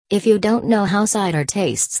If you don't know how cider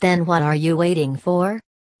tastes, then what are you waiting for?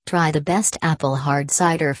 Try the best apple hard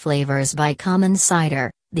cider flavors by Common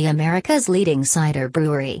Cider, the America's leading cider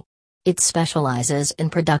brewery. It specializes in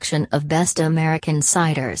production of best American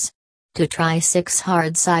ciders. To try 6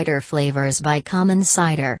 hard cider flavors by Common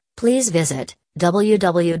Cider, please visit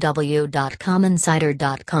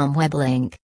www.commoncider.com web link.